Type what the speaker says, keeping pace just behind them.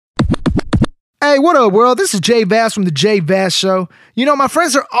Hey, what up, world? This is Jay Vass from The Jay Vass Show. You know, my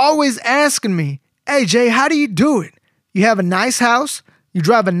friends are always asking me, hey, Jay, how do you do it? You have a nice house, you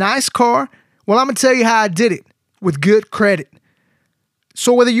drive a nice car. Well, I'm going to tell you how I did it with good credit.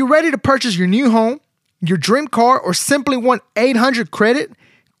 So whether you're ready to purchase your new home, your dream car, or simply want 800 credit,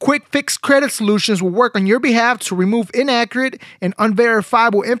 Quick Fix Credit Solutions will work on your behalf to remove inaccurate and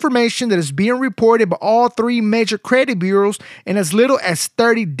unverifiable information that is being reported by all three major credit bureaus in as little as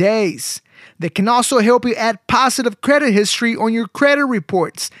 30 days. They can also help you add positive credit history on your credit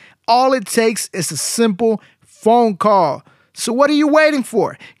reports. All it takes is a simple phone call. So what are you waiting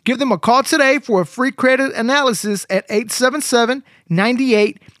for? Give them a call today for a free credit analysis at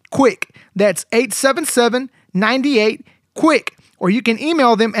 877-98-QUICK. That's 877-98-QUICK. Or you can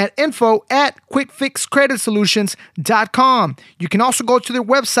email them at info@quickfixcreditsolutions.com. You can also go to their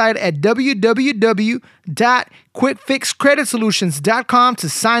website at www.quickfixcreditsolutions.com to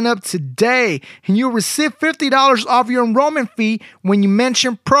sign up today. And you'll receive $50 off your enrollment fee when you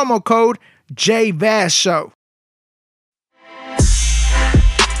mention promo code JVASShow.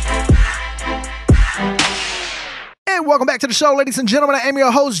 And welcome back to the show, ladies and gentlemen. I am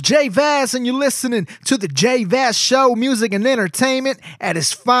your host, Jay Vass, and you're listening to the Jay Vass Show, music and entertainment at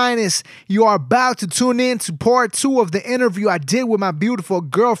its finest. You are about to tune in to part 2 of the interview I did with my beautiful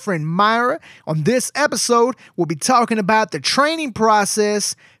girlfriend, Myra. On this episode, we'll be talking about the training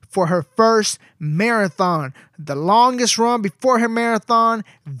process for her first marathon, the longest run before her marathon,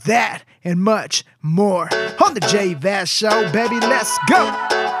 that and much more. On the Jay Vass Show, baby, let's go.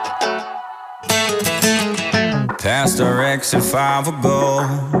 Past our exit 5 ago,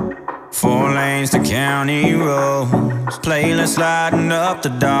 4 lanes to county roads, playlist lighting up the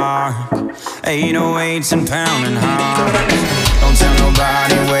dark, 808s and pounding hard. Don't tell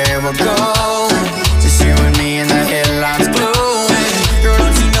nobody where we're going, just you and me and the headlights glowing. Girl,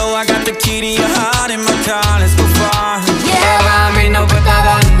 don't you know I got the key to your heart in my car, let's go far. Llévame, no importa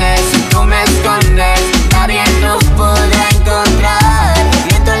dónde, si tú me escondes, nadie nos podrá encontrar.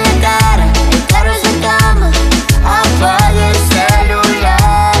 Viento en la cara, el carro se cama. Apaga el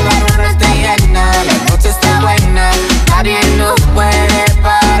celular, la luna está llena, la noche está buena, nadie nos puede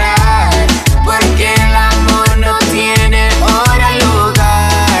parar, porque el amor no tiene hora y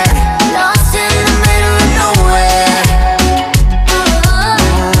lugar. Lost in the middle of nowhere,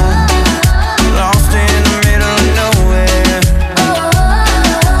 Lost in the middle of nowhere.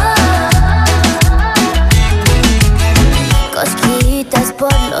 Cosquillitas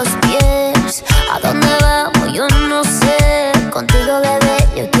por los pies, ¿a dónde vamos? Yo no sé. Contigo, bebé,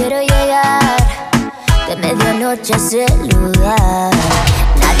 yo quiero llegar de medianoche a ese lugar.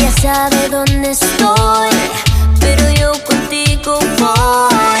 Nadie sabe dónde estoy, pero yo contigo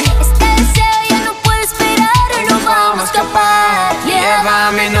voy. Este deseo ya no puede esperar, no vamos a escapar.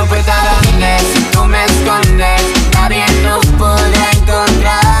 llévame, no importa dónde, si tú me escondes, nadie nos podrá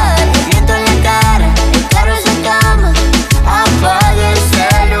encontrar. Viento en la cara, el carro se cama, apaga el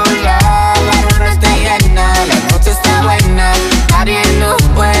celular, la luna está llena, la noche está buena, nadie nos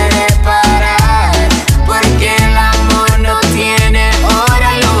puede parar, porque el amor no tiene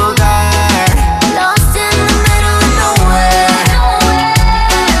hora y lugar. Lost in the middle of nowhere.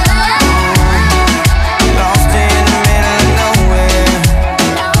 Lost in the middle of nowhere.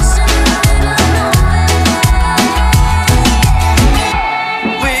 Lost in the middle of nowhere.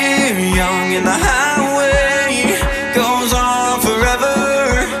 We're young and the highway goes on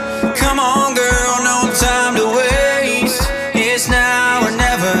forever. Come on, girl, no time to waste. It's now or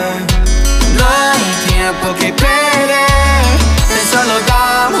never. No hay tiempo que perder, de solo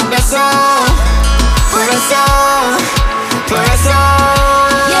dame un beso. Por eso,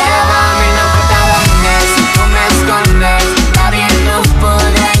 llévame, no importa dónde, si tú me escondes, nadie nos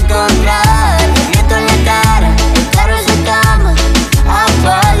podrá encontrar. Viento en la cara, el carro se cama,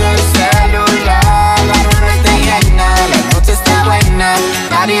 apaga el celular, la luna está llena, la noche está buena,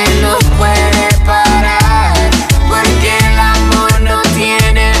 nadie nos puede parar, porque el amor no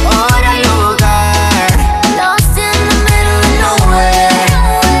tiene hora y lugar. Lost in the middle of nowhere.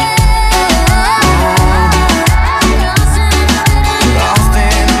 Lost in the Lost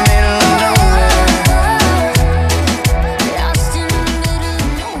in the middle of nowhere. Lost in the middle of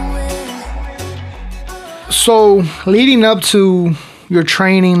nowhere. So, leading up to your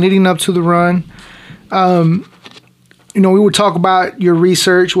training, leading up to the run, we would talk about your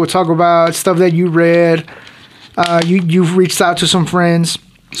research. We'll talk about stuff that you read. You've reached out to some friends.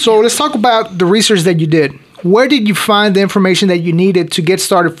 So let's talk about the research that you did. Where did you find the information that you needed to get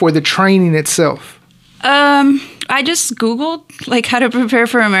started for the training itself? I just Googled like how to prepare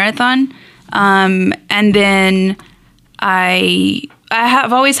for a marathon. And then I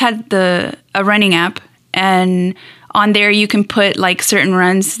have always had the a running app, and on there you can put like certain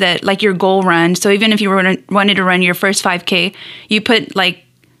runs that like your goal run. So even if you wanted to run your first 5K, you put like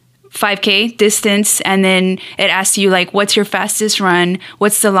 5K distance, and then it asks you like, what's your fastest run?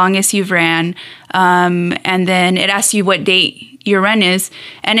 What's the longest you've ran? And then it asks you what date your run is.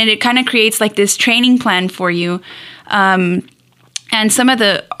 And then it kind of creates like this training plan for you. And some of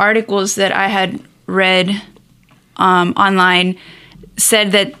the articles that I had read online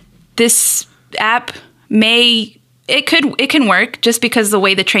said that this app it can work just because the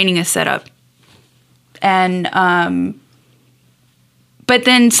way the training is set up. And but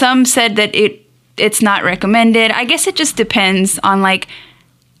then some said that it's not recommended. I guess it just depends on like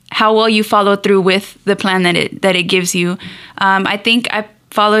how well you follow through with the plan that it gives you. I think I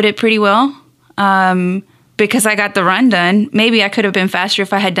followed it pretty well because I got the run done. Maybe I could have been faster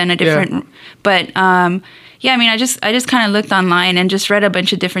if I had done a different. But yeah, I mean, I just kind of looked online and just read a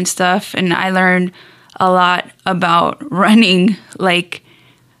bunch of different stuff, and I learned a lot about running, like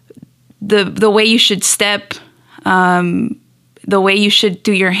the way you should step, the way you should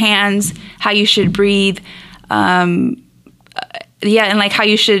do your hands, how you should breathe, and like how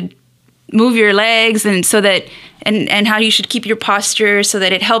you should move your legs, and so that and how you should keep your posture so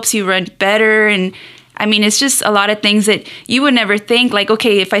that it helps you run better. And I mean, it's just a lot of things that you would never think, like,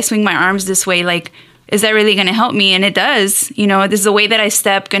 okay, if I swing my arms this way, like, is that really going to help me? And it does. You know, this is the way that I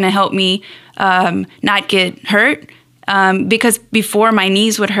step going to help me not get hurt. Because before my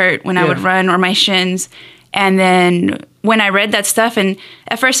knees would hurt when I would run, or my shins. And then when I read that stuff, and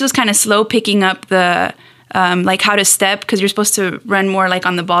at first it was kind of slow picking up the like how to step, because you're supposed to run more like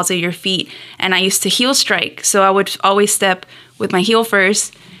on the balls of your feet. And I used to heel strike. So I would always step with my heel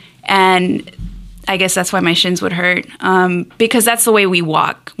first. And I guess that's why my shins would hurt, because that's the way we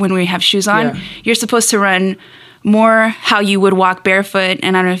walk when we have shoes on. Yeah. You're supposed to run more how you would walk barefoot.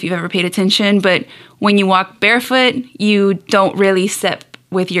 And I don't know if you've ever paid attention, but when you walk barefoot, you don't really step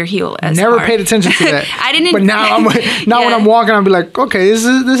with your heel as Never hard. Paid attention to that. I didn't. But now when I'm walking, I'll be like, okay, this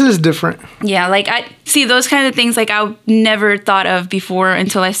is different. Yeah, like I see those kind of things like I never thought of before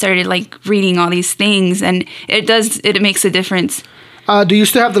until I started like reading all these things, and it makes a difference. Do you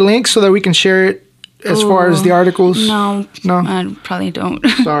still have the link so that we can share it as far as the articles? No, I probably don't.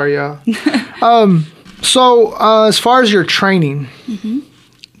 Sorry, So as far as your training,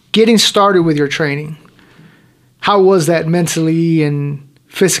 getting started with your training, how was that mentally and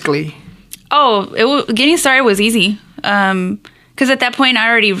physically? Oh, getting started was easy. Because at that point I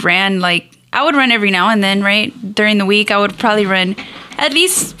already ran, like I would run every now and then, right? During the week I would probably run at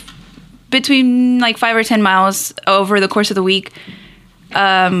least between like 5 or 10 miles over the course of the week.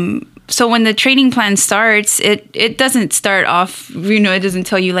 So when the training plan starts, it doesn't start off, it doesn't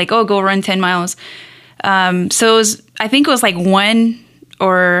tell you like, oh, go run 10 miles. So I think it was like 1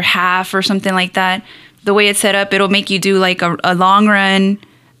 or half or something like that. The way it's set up, it'll make you do like a long run.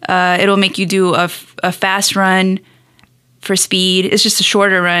 It'll make you do a fast run for speed. It's just a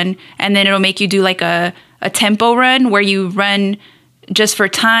shorter run. And then it'll make you do like a tempo run where you run just for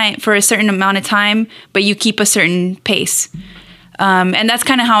a certain amount of time, but you keep a certain pace. And that's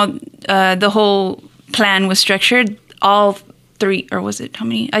kind of how the whole plan was structured. All 3, or was it how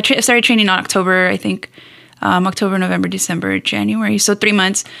many? I started training in October, I think. October, November, December, January. So 3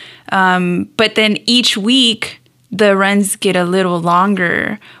 months. But then each week, the runs get a little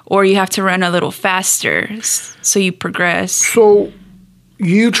longer, or you have to run a little faster. So you progress. So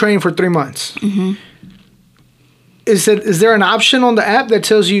you train for 3 months. Mm-hmm. Is there an option on the app that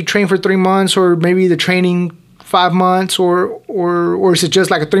tells you train for 3 months, or maybe the training 5 months, or is it just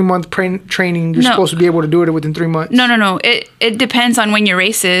like a 3-month training? You're supposed to be able to do it within 3 months? No. It depends on when your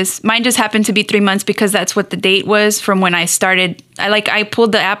race is. Mine just happened to be 3 months because that's what the date was from when I started. I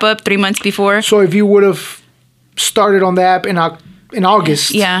pulled the app up 3 months before. So if you would have started on the app in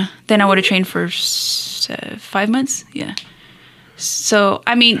August, then I would have trained for 5 months. Yeah. So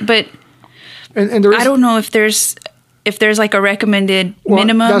I mean, but and I don't know if there's like a recommended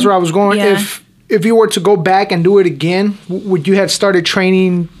minimum. That's where I was going. Yeah. If you were to go back and do it again, would you have started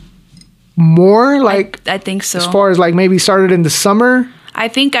training more? Like I think so. As far as like maybe started in the summer? I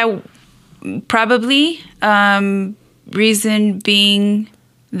think I probably. Reason being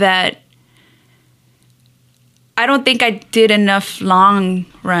that I don't think I did enough long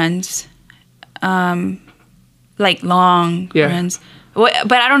runs. Like long runs.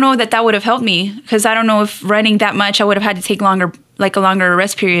 But I don't know that would have helped me, because I don't know if running that much I would have had to take a longer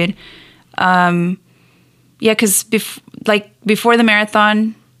rest period. Because before the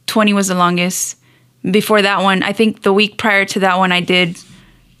marathon, 20 was the longest. Before that one, I think the week prior to that one, I did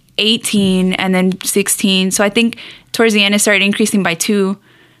 18 and then 16. So I think towards the end, it started increasing by 2.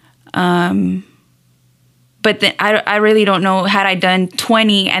 But then I really don't know, had I done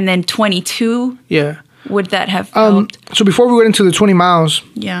 20 and then 22, Yeah. would that have helped? So before we went into the 20 miles,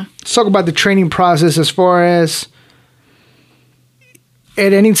 Yeah. let's talk about the training process. As far as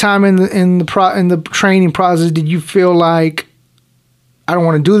at any time in the training process, did you feel like I don't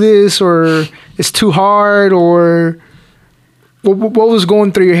want to do this, or it's too hard, or what was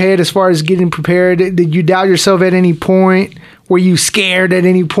going through your head as far as getting prepared? Did you doubt yourself at any point? Were you scared at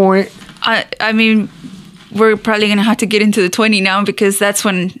any point? I mean, we're probably gonna have to get into the 20 now, because that's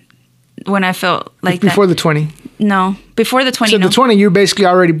when I felt like Before that. the 20. No, before the 20. So no. the 20, you're basically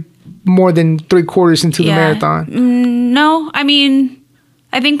already more than 3/4 into the marathon. No, I mean,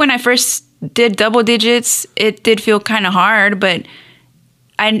 I think when I first did double digits, it did feel kind of hard, but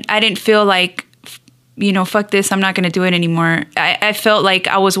I didn't feel like, fuck this, I'm not going to do it anymore. I felt like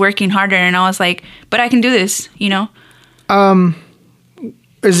I was working harder, and I was like, but I can do this,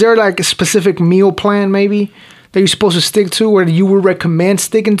 Is there like a specific meal plan maybe that you're supposed to stick to, or you would recommend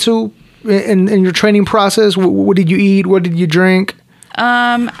sticking to in your training process? What did you eat? What did you drink?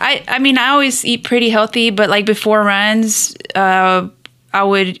 I mean, I always eat pretty healthy, but like before runs, I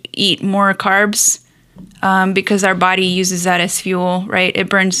would eat more carbs, because our body uses that as fuel, right? It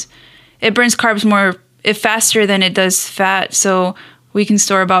burns carbs faster than it does fat. So we can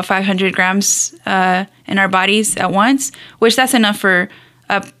store about 500 grams in our bodies at once, which that's enough for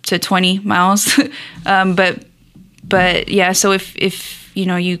up to 20 miles. But yeah, so if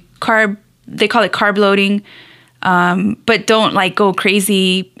you carb, they call it carb loading. But don't like go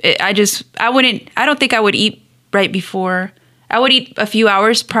crazy. I don't think I would eat right before. I would eat a few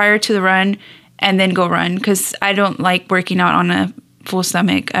hours prior to the run and then go run, because I don't like working out on a full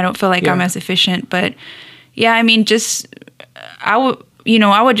stomach. I don't feel like I'm as efficient. But yeah, I mean, I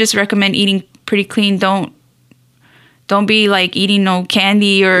would just recommend eating pretty clean. Don't be like eating no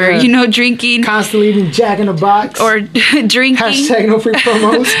candy or, drinking. Constantly eating Jack in the Box. Or drinking. Hashtag no free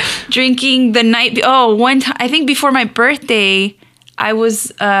promos. Drinking the night. One time, I think before my birthday, I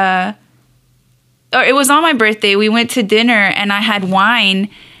was, or it was on my birthday. We went to dinner and I had wine,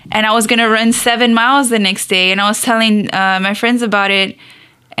 and I was going to run 7 miles the next day. And I was telling my friends about it.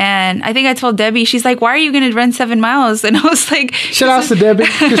 And I think I told Debbie, she's like, why are you going to run 7 miles? And I was like, shout out to Debbie.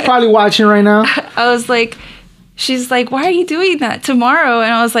 She's probably watching right now. I was like, she's like, why are you doing that tomorrow?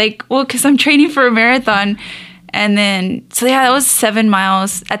 And I was like, well, because I'm training for a marathon. And then, so yeah, that was 7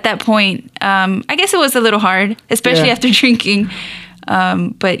 miles at that point. I guess it was a little hard, especially after drinking.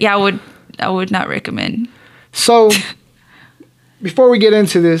 But yeah, I would not recommend. So before we get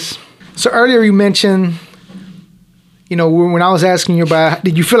into this, so earlier you mentioned, when I was asking you about,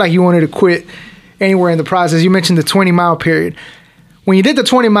 did you feel like you wanted to quit anywhere in the process? You mentioned the 20-mile period. When you did the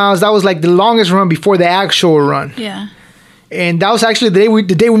 20 miles, that was like the longest run before the actual run. Yeah. And that was actually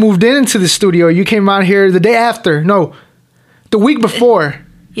the day we moved into the studio. You came out here the day after. No, the week before.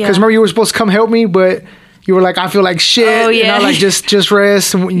 Yeah. Because remember, you were supposed to come help me, but you were like, I feel like shit. Oh, yeah. And I like, just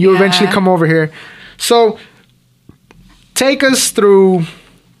rest. And you eventually come over here. So take us through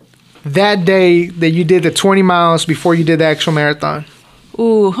that day that you did the 20 miles before you did the actual marathon.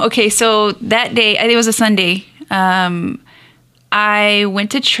 Ooh, okay. So that day, I think it was a Sunday. I went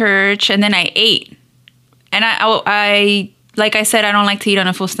to church and then I ate. And I like I said, I don't like to eat on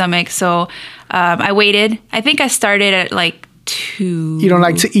a full stomach. So I waited. I think I started at like 2. You don't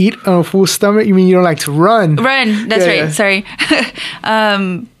like to eat on a full stomach? You mean you don't like to run? Run. That's right. Yeah. Sorry.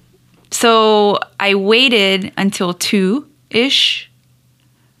 So I waited until 2-ish.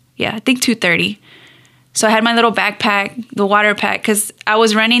 Yeah, I think 2:30. So I had my little backpack, the water pack, because I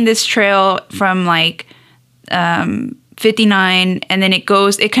was running this trail from like 59, and then it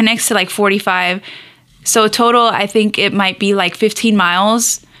connects to like 45. So total, I think it might be like 15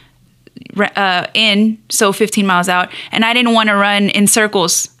 miles in, so 15 miles out. And I didn't want to run in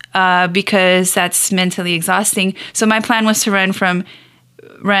circles because that's mentally exhausting. So my plan was to run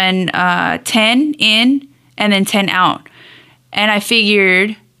 10 in and then 10 out. And I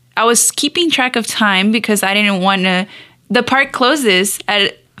figured I was keeping track of time because I didn't want to. The park closes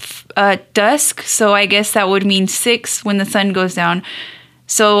at dusk, so I guess that would mean 6 when the sun goes down.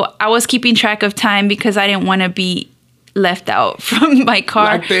 So I was keeping track of time because I didn't want to be left out from my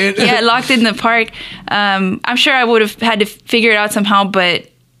car. Locked in. Yeah, locked in the park. I'm sure I would have had to figure it out somehow, but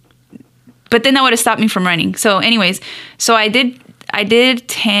then that would have stopped me from running. So anyways, so I did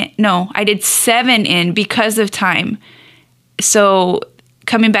 7 in because of time. So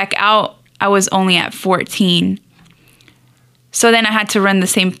coming back out, I was only at 14. So then I had to run the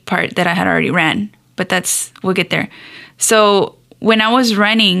same part that I had already ran, but we'll get there. So when I was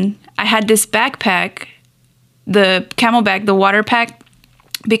running, I had this backpack, the Camelback, the water pack,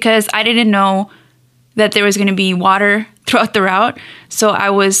 because I didn't know that there was going to be water throughout the route. So I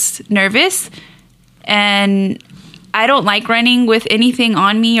was nervous, and I don't like running with anything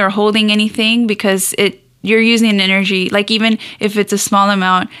on me or holding anything, because you're using an energy, like even if it's a small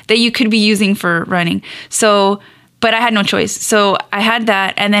amount that you could be using for running. So, but I had no choice. So I had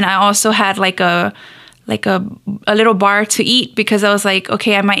that. And then I also had like a little bar to eat, because I was like,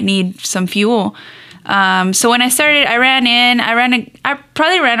 okay, I might need some fuel. So when I started, I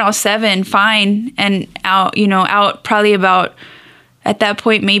probably ran all 7 fine, and out probably about, at that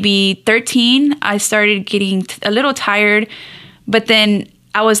point, maybe 13, I started getting a little tired, but then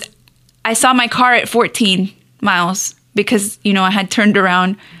I saw my car at 14 miles because, I had turned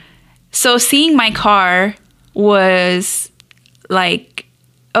around. So seeing my car was like,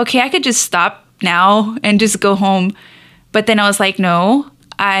 okay, I could just stop now and just go home. But then I was like, no,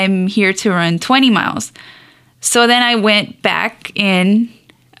 I'm here to run 20 miles. So then I went back in.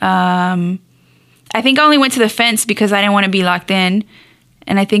 I think I only went to the fence because I didn't want to be locked in.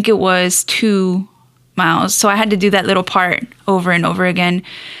 And I think it was 2 miles. So I had to do that little part over and over again.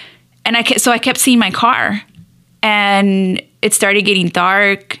 And I kept seeing my car, and it started getting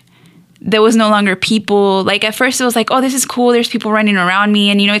dark. There was no longer people. Like at first it was like, oh, this is cool. There's people running around me.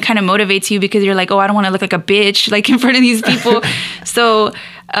 And, it kind of motivates you, because you're like, oh, I don't want to look like a bitch, like in front of these people. So,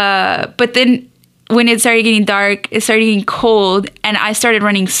 but then when it started getting dark, it started getting cold, and I started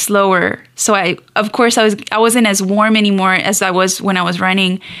running slower. So I wasn't as warm anymore as I was when I was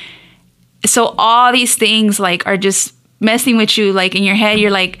running. So all these things like are just messing with you. Like in your head, you're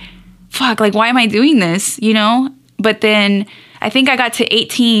like, fuck, like, why am I doing this? But then I think I got to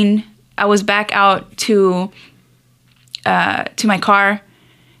 18. I was back out to my car.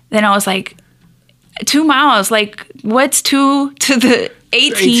 Then I was like, 2 miles, like what's 2 to the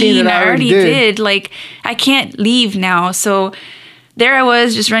 18 I already did. Like, I can't leave now. So there I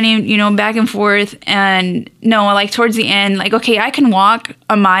was just running, back and forth. And no, like towards the end, like, okay, I can walk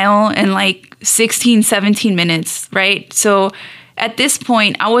a mile in like 16, 17 minutes, right? So at this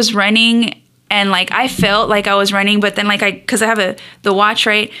point I was running, and like I felt like I was running, but then like because I have the watch,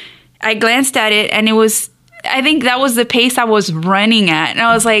 right? I glanced at it, and I think that was the pace I was running at. And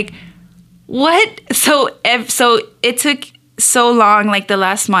I was like, what? So it took so long. Like the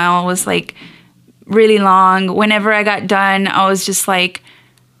last mile was like really long. Whenever I got done, I was just like,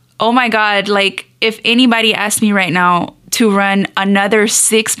 oh my God, like if anybody asked me right now to run another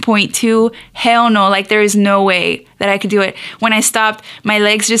 6.2, hell no, like there is no way that I could do it. When I stopped, my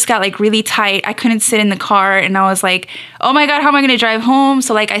legs just got like really tight. I couldn't sit in the car, and I was like, oh my God, how am I gonna drive home?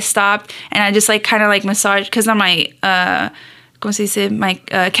 So like I stopped, and I just like kind of like massaged, because on my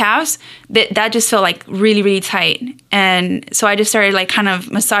calves, that just felt like really, really tight. And so I just started like kind of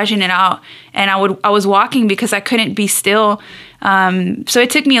massaging it out, and I was walking because I couldn't be still. So it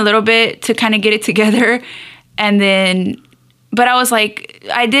took me a little bit to kind of get it together. And then, but I was like,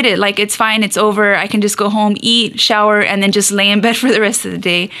 I did it. Like, it's fine. It's over. I can just go home, eat, shower, and then just lay in bed for the rest of the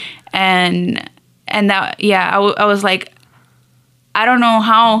day. And that, yeah, I was like, I don't know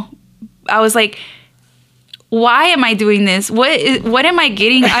how. I was like, why am I doing this? What am I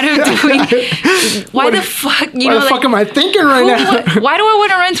getting out of doing? Why the fuck? Why the fuck am I thinking right now? Why do I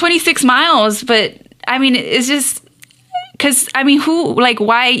want to run 26 miles? But I mean, it's just because who, like,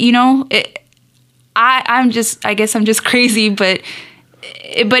 why? I guess I'm just crazy, but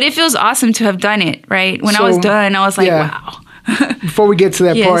it feels awesome to have done it, right? When I was done, I was like, wow. Before we get to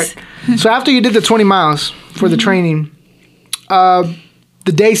that part, so after you did the 20 miles for the training, the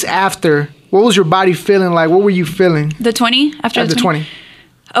days after, what was your body feeling like? What were you feeling? The 20? After the 20?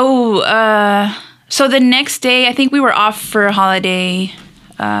 Oh, so the next day, I think we were off for a holiday,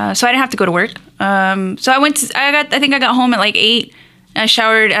 so I didn't have to go to work. So I think I got home at like 8. I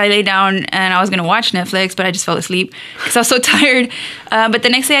showered, I lay down, and I was going to watch Netflix, but I just fell asleep because I was so tired. But the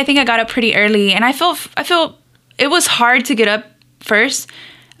next day, I think I got up pretty early, and I feel it was hard to get up first.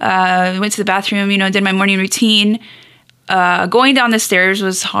 Went to the bathroom, did my morning routine. Going down the stairs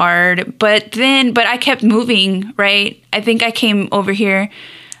was hard, but I kept moving, right? I think I came over here.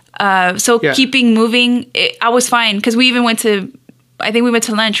 Keeping moving, I was fine, because we even went to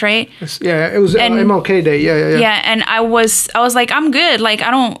lunch, right? Yeah, it was an MLK day. Yeah. Yeah, and I was like, I'm good. Like,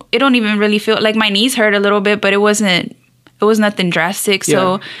 it don't even really feel like my knees hurt a little bit, but it was nothing drastic.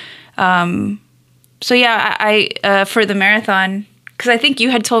 So, I for the marathon, because I think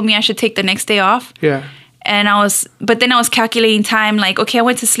you had told me I should take the next day off. Yeah. And but then I was calculating time, like, okay, I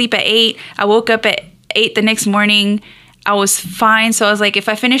went to sleep at 8. I woke up at 8 the next morning. I was fine. So I was like, if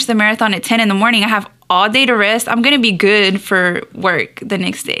I finish the marathon at 10 in the morning, I have all day to rest. I'm going to be good for work the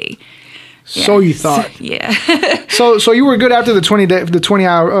next day. So you thought. Yeah. So you were good after the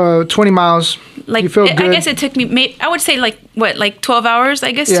 20 miles. Like you felt good. I guess it took me. I would say like 12 hours.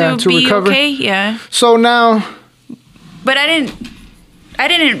 I guess Yeah, to to be recover. okay. Yeah. So now, But I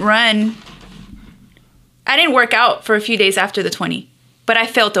didn't run. I didn't work out for a few days after the 20. But I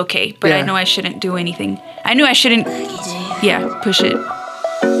felt okay. But I Yeah. know I shouldn't do anything. I knew I shouldn't. Yeah, push it.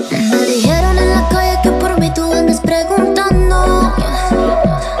 Me dijeron en la calle que por mí tú andas preguntando.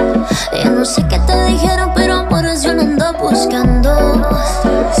 Yo no sé qué te dijeron, pero por eso yo no ando buscando.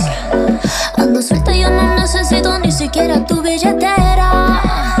 Ando suelta, yo no necesito ni siquiera tu billetera.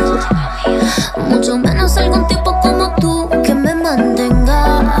 Mucho menos algún tipo como tú que me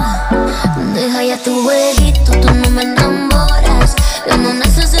mantenga. Deja ya tu jueguito, tú no me enamoras. Yo no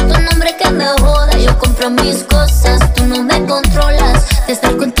necesito un hombre que me joda. Yo compro mis cosas, tú no me controlas. De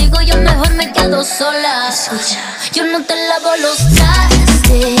estar contigo yo mejor me quedo sola. Escucha, yo no te lavo los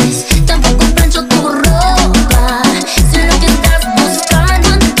trastes, tampoco plancho tu ropa. Sé lo que estás buscando,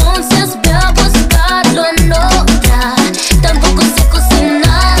 entonces ve a buscarlo en otra. Tampoco sé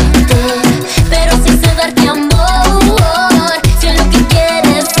cocinarte, pero sí sé darte amor. Si lo que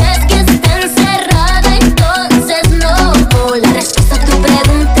quieres es que esté encerrada, entonces no. La respuesta a tu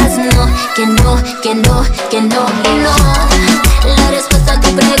pregunta es no, que no, que no, que no y no. La respuesta a tu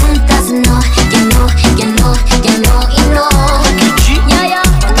pregunta es no, que no, que no, que no y no. Ya, ya.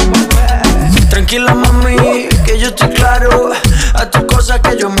 Tranquila mami, que yo estoy claro. A tu cosa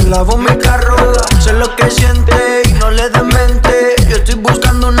que yo me lavo mi carro. Sé lo que siente y no le des mente. Yo estoy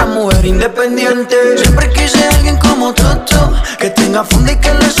buscando una mujer independiente. Siempre quise alguien como tú, que tenga fondo y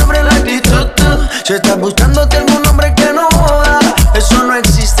que le sobre la actitud. Si estás buscándote algún hombre que no joda, eso no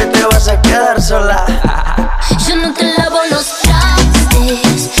existe, te vas a quedar sola. Yo no te lavo los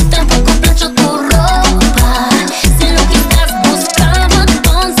trastes, tampoco plancho tu ropa. Sé lo que estás buscando,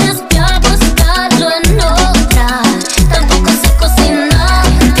 entonces ve a buscarlo en otra. Tampoco sé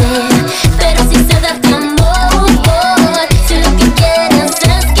cocinarte, pero sí sé darte amor. Si lo que quieres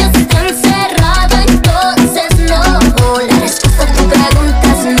es que esté encerrado, entonces no. La respuesta a tu pregunta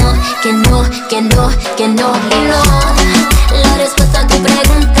es no, que no, que no, que no y no. La respuesta a tu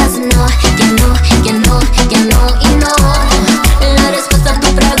pregunta es no, que no, que no, que no y no. La respuesta a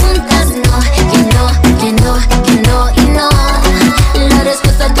tu pregunta es no, que no, que no, que no y no. La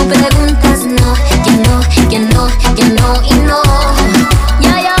respuesta a tu pregunta es no, que no, que no, que no y no.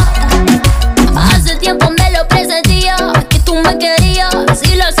 Ya, ya. Hace tiempo me lo presentía, que tú me querías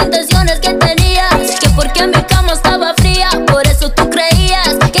y las intenciones que tenías, que porque mi cama estaba fría, por eso tú creías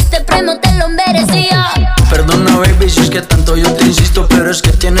que este premio te lo merecía. Perdona baby si es que tanto yo te insisto, pero es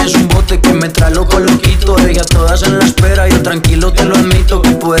que tienes un bote que me trae loco loquito. Ella todas en la espera, yo tranquilo te lo admito,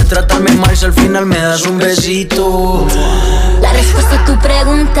 que puedes tratarme mal si al final me das un besito. La respuesta a tu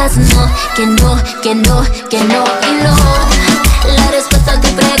pregunta es no, que no, que no, que no y no. La respuesta a tu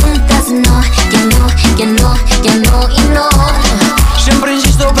pregunta es no, que no, que no, que no y no. Siempre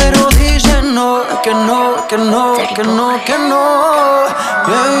insisto pero dicen no, que no, que no, que no, que no.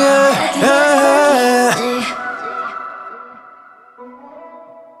 Yeah, yeah, yeah.